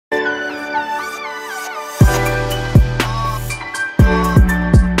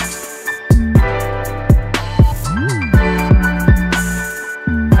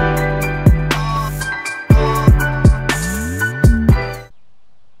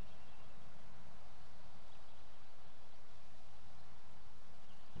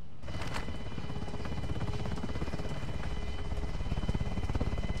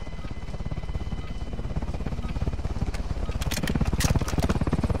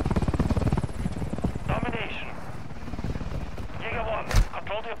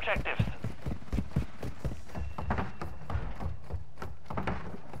Control the objectives.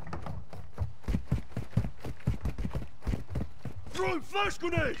 Throwing flash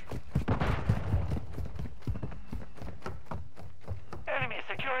grenade! Enemy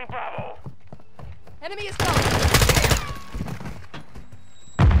securing Bravo. Enemy is gone.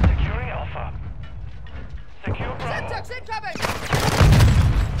 Securing Alpha. Secure Bravo. Syntax incoming!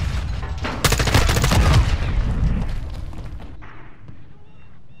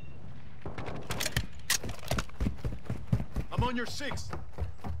 I'm on your 6.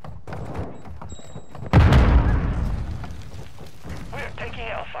 We're taking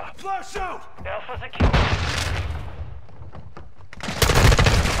Alpha. Flash out! Alpha secure.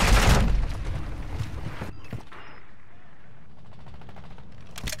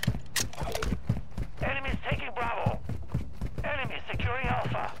 Enemies taking Bravo. Enemies securing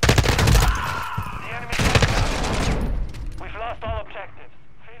Alpha. The enemy taking Bravo. We've lost all objectives.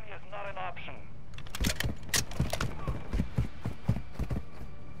 Failure is not an option.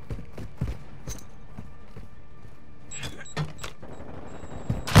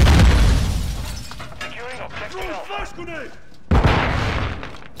 Securing objective Throwing Alpha. flash grenade!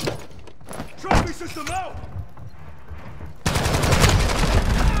 Trophy system out!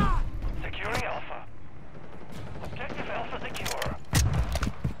 Securing Alpha. Objective Alpha secure.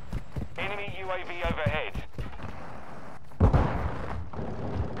 Enemy UAV overhead.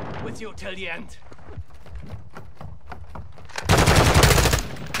 With you till the end.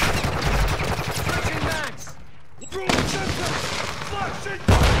 Switching mags! Throwing center! Flash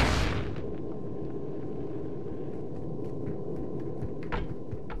incoming!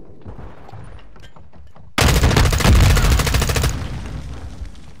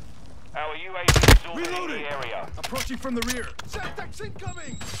 Our UAV is orbiting Reloading! the area. Approaching from the rear. Syntax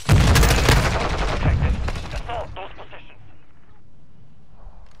incoming! Protected. Assault those positions.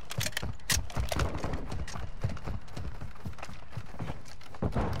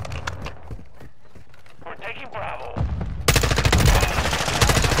 We're taking Bravo.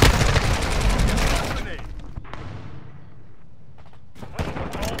 Grenade. We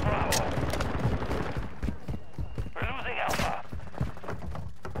control Bravo. We're losing Alpha.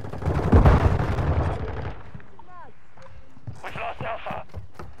 We've lost Alpha.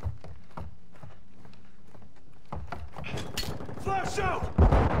 Flash out!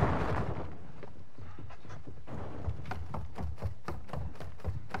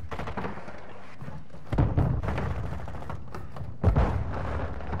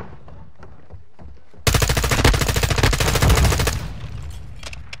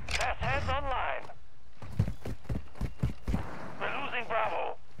 Fast hands online. We're losing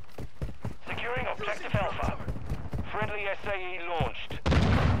Bravo. Securing objective Alpha. Friendly SAE launched.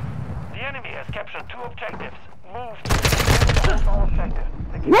 The enemy has captured 2 objectives. Move to hold all objectives.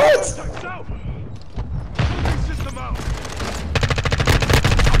 What? Syntax out! Trophy system out!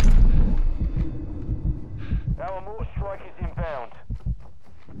 Our mortar strike is inbound.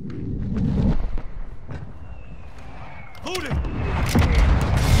 Loading!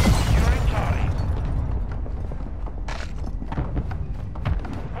 Securing Charlie.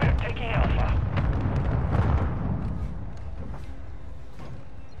 We're taking Alpha.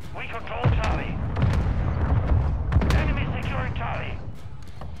 We control Charlie. Enemy securing Charlie.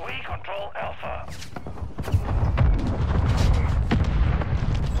 We control Alpha.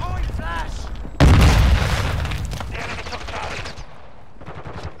 Throwing flash! The enemy took Charlie.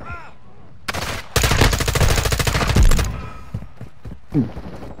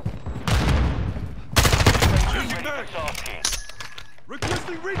 Changing back!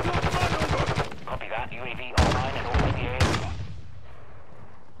 Requesting recon flyover! Copy that. UAV online and over the area.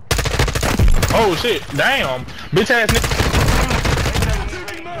 Oh shit, damn. Bitch ass nigga.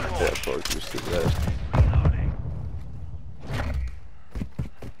 Changing back! Yeah, fuck you, stupid ass. Reloading.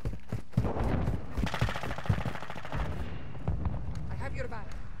 I have your back.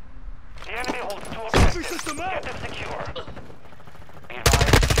 The enemy holds 2 Trophy objectives. system Get out! them secure. Be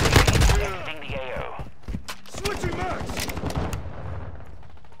advised, UAV exiting the AO. Switching mags!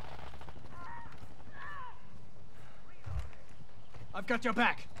 I've got your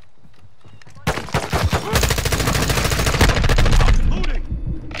back. Loading!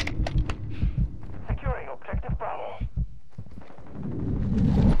 Securing objective Bravo.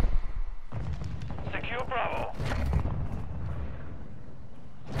 Secure Bravo.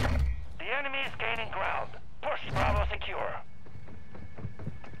 The enemy is gaining ground. Push Bravo secure.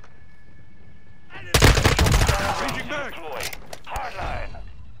 Changing back! Deploy. Hardline.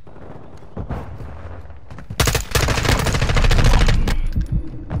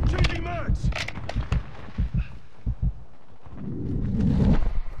 Changing mags!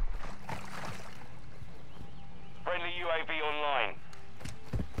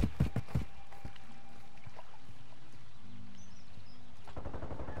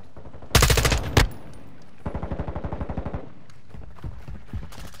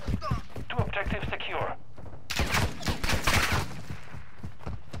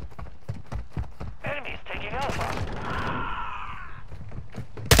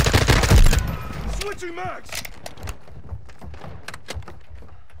 Switching mags!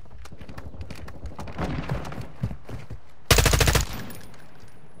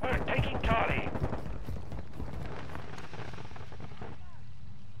 We're taking Charlie.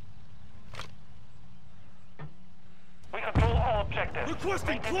 We control all objectives.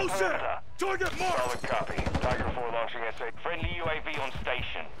 Requesting Maintain close the air! perimeter. Target marked! Solid copy. Tiger 4 launching SA. Friendly UAV on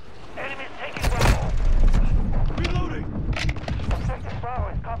station. Enemies taking Bravo. Reloading! Objective Bravo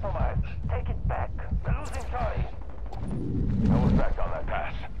is compromised. Take it back. We're losing Charlie. No effect on that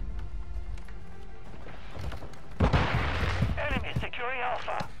pass. Enemy securing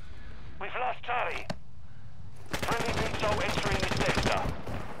Alpha. We've lost Charlie. Friendly VTOL entering this sector.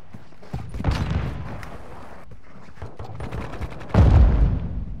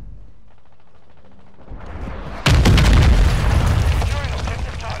 Securing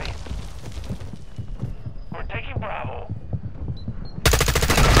objective Charlie. We're taking Bravo.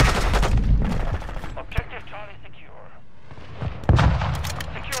 Objective Charlie secure.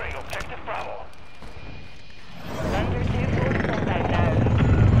 Securing objective Bravo. Thunder 2 standby now.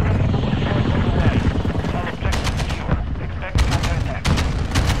 All objectives secure. Expect counterattack.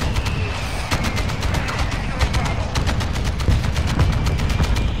 Securing Bravo.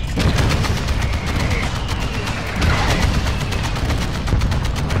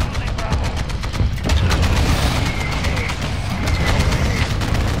 Losing Bravo.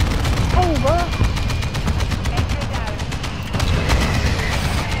 Over. Entry down.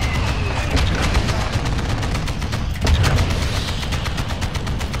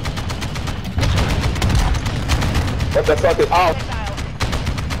 What the fuck is off? Missile.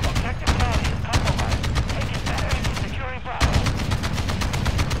 Objective Charlie is compromised. Take it back. Securing Bravo.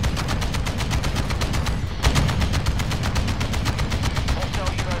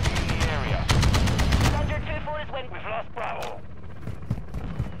 Hostile UAV in the area. Thunder 2-4 is win. We've lost Bravo.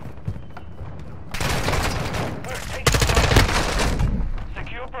 We're taking Bravo.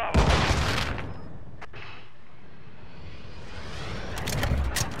 Secure Bravo.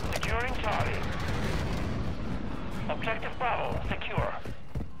 Securing Charlie. Objective Bravo secure.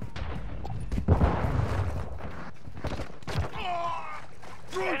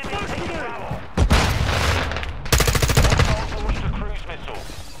 Throw Enemy flash taking grenade! Bravo. Hostile launched a cruise missile.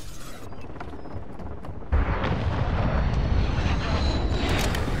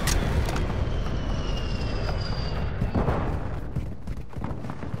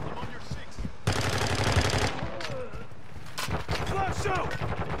 I'm on your 6. Flash out!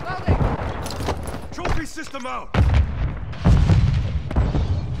 Loading. Trophy system out!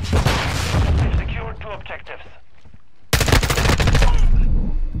 We've secured 2 objectives.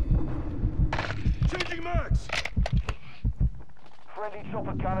 Changing mags! Friendly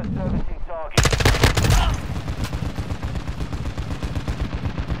chopper gunner servicing target.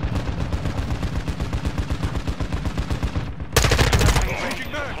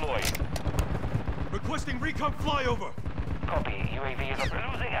 Changing mag! Deployed. Requesting recon flyover! Copy. UAV is up.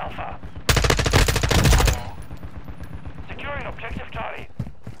 Losing Alpha. Securing objective Charlie.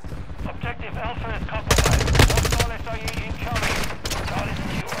 Objective Alpha is compromised. Hostile SIE incoming. Charlie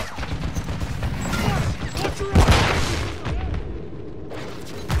secure. Watch your eyes!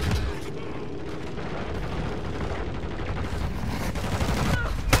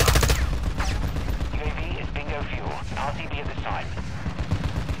 UAV is bingo fuel. RTB at this time.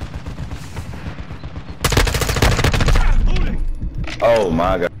 Loading! Oh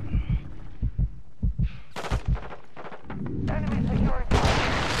my god. Enemy securing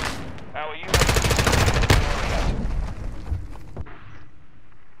Charlie. Our UAV area.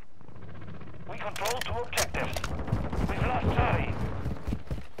 We control 2 objectives. We've lost Charlie.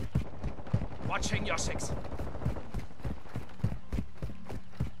 Watching your 6.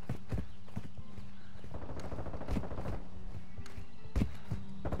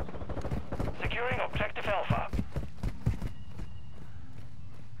 Securing objective Alpha.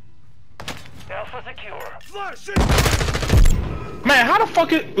 Alpha secure. Flashing! Man, how the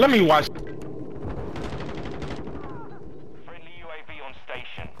fuck it? Let me watch. Friendly UAV on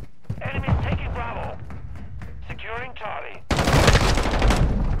station. Enemies taking Bravo. Securing Charlie.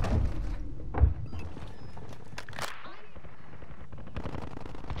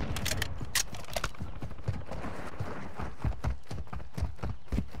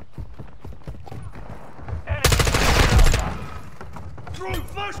 Enemy securing Alpha. Throwing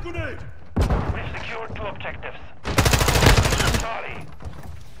flash grenade! We've secured 2 objectives. Charlie.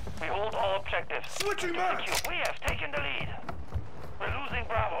 We hold all objectives. Switching mags! Secure. We have taken the lead. We're losing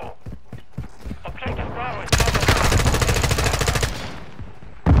Bravo. Objective Bravo is compromised.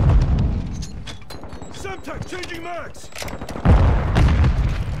 Semtech changing mags!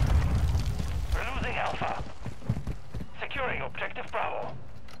 We're losing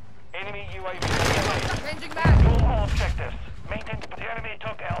UAV overhead. Changing back. Control all objectives. Maintain, but the enemy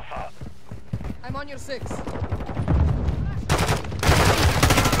took Alpha. I'm on your 6.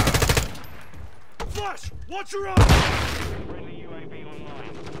 Flash! Watch your eyes! Friendly UAV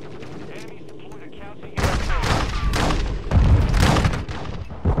online. Enemies deployed a counter UAV.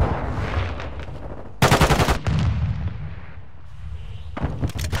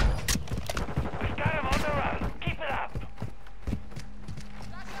 We've got him on the run. Keep it up.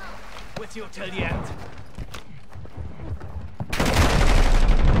 With you till the end.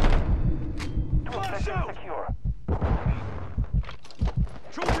 Flash out! Secure.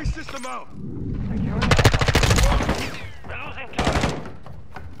 Trophy system out! Securing Alpha. We're losing Charlie.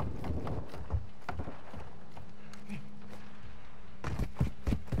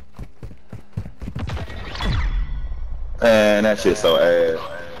 Man, that shit so ass.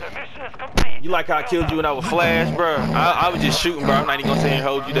 The mission is complete. You like how I killed you when I was flash, bro? I was just shooting, bro. I'm not even gonna say and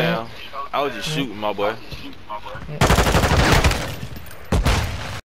hold you down. I was just shooting, my boy.